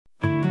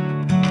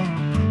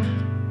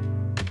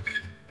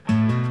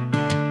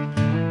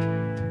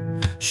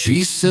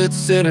She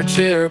sits in her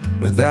chair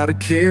without a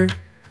care,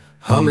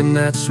 humming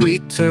that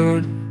sweet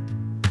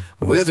tune,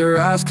 with her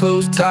eyes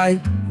closed tight,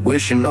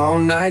 wishing all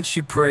night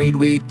she prayed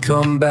we'd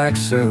come back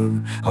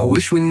soon. I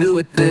wish we knew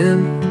it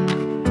then,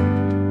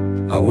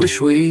 I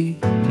wish we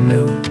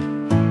knew.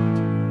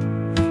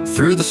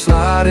 Through the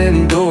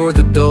sliding door,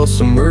 the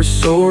dulcimer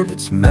soared,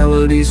 its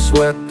melody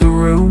swept the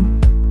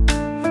room.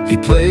 He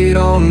played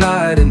all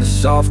night in the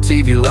soft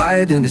TV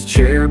light, in his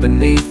chair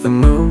beneath the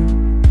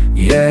moon.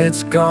 Yeah,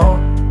 it's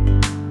gone,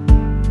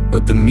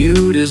 but the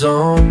mute is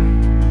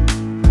on.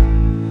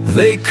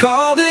 They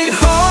called it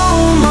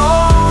home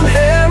on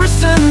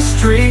Harrison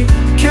Street,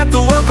 kept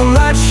the welcome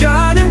light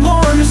shining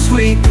warm and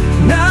sweet.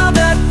 Now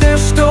that their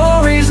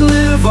stories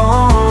live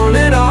on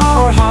in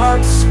our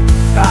hearts,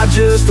 I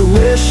just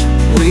wish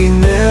we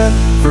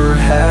never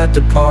had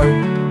to part.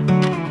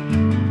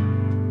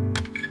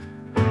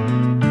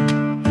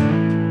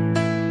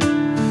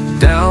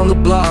 Down the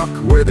block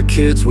where the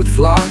kids would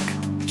flock,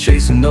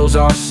 chasing those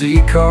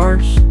RC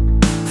cars,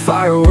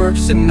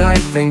 fireworks at night,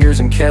 fingers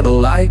and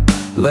candlelight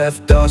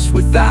left us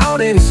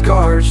without any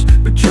scars.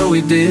 But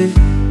Joey did,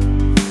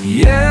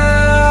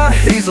 yeah,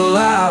 he's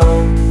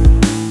alive.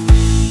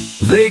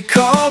 They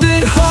called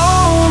it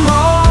home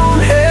on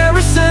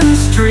Harrison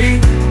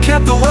Street,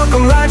 kept the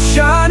welcome light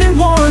shining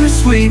warm and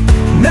sweet.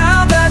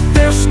 Now that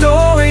their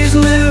stories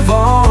live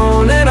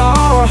on in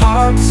our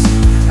hearts,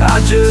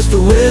 I just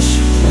wish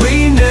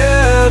we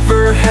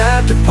never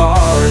had to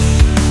part.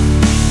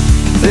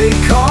 They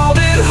called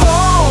it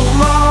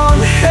home on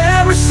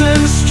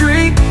Harrison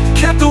Street,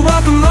 kept the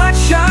welcome light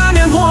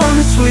shining warm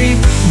and sweet.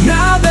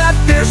 Now that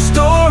their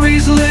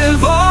stories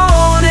live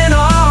on in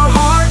our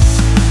hearts,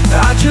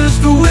 I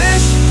just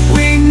wish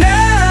we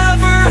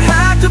never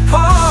had to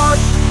part.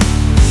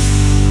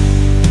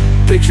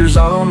 Pictures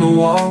on the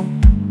wall,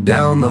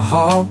 down the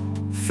hall,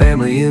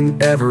 family in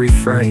every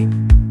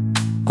frame.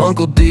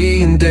 Uncle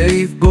D and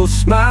Dave, both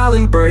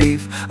smiling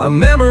brave, a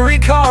memory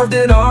carved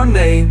in our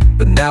name.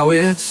 But now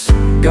it's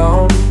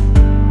gone,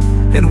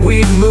 and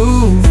we've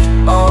moved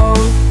on.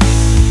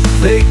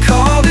 They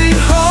called it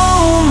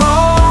home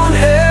on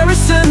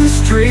Harrison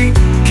Street,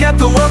 kept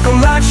the welcome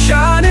light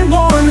shining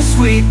warm and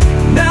sweet.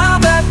 Now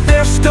that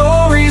their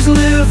stories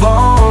live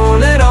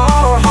on in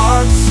our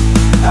hearts,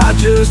 I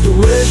just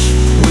wish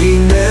we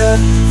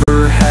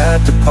never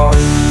had to part.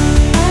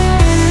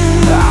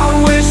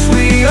 I wish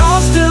we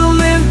all still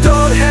lived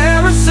on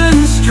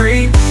Harrison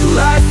Street,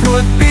 life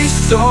would be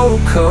so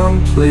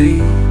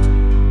complete.